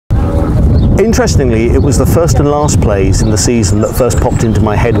Interestingly, it was the first and last plays in the season that first popped into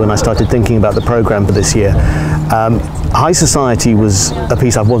my head when I started thinking about the programme for this year. High Society was a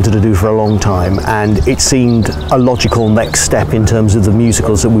piece I've wanted to do for a long time, and it seemed a logical next step in terms of the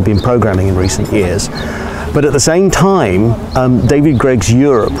musicals that we've been programming in recent years. But at the same time, David Gregg's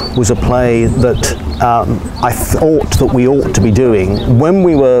Europe was a play that I thought that we ought to be doing when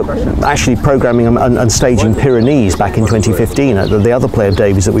we were actually programming and staging Pyrenees back in 2015, the other play of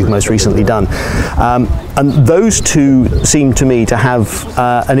David's that we've most recently done. And those two seem to me to have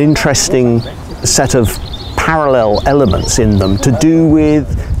an interesting set of parallel elements in them to do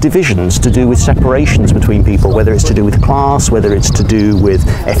with divisions, to do with separations between people, whether it's to do with class, whether it's to do with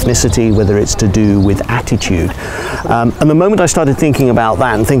ethnicity, whether it's to do with attitude. And the moment I started thinking about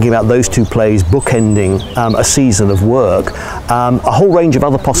that and thinking about those two plays bookending a season of work, a whole range of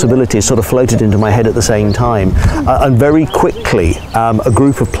other possibilities sort of floated into my head at the same time. And very quickly, a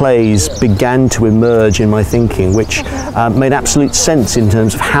group of plays began to emerge in my thinking, which made absolute sense in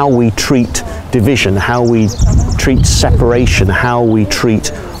terms of how we treat division, how we treat separation, how we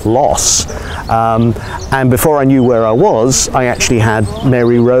treat loss. And before I knew where I was, I actually had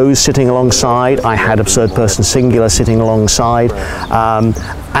Mary Rose sitting alongside, I had Absurd Person Singular sitting alongside,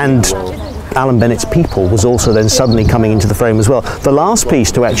 and Alan Bennett's People was also then suddenly coming into the frame as well. The last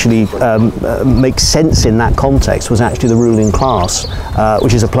piece to actually make sense in that context was actually The Ruling Class,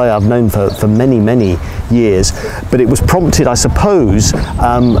 which is a play I've known for many, many years. But it was prompted, I suppose,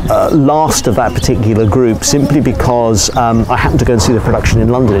 last of that particular group, simply because I happened to go and see the production in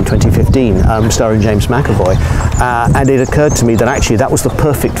London in 2015, starring James McAvoy, and it occurred to me that actually that was the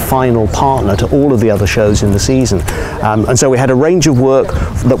perfect final partner to all of the other shows in the season. And so we had a range of work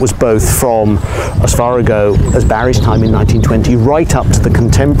that was both from as far ago as Barry's time in 1920 right up to the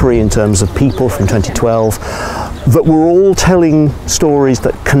contemporary in terms of People from 2012, that were all telling stories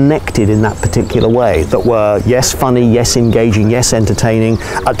that connected in that particular way, that were yes funny, yes engaging, yes entertaining,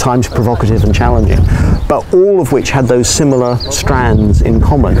 at times provocative and challenging, but all of which had those similar strands in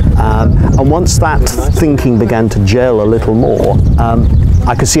common. And once that thinking began to gel a little more,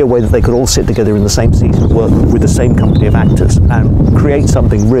 I could see a way that they could all sit together in the same season, work with the same company of actors, and create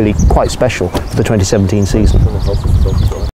something really quite special for the 2017 season.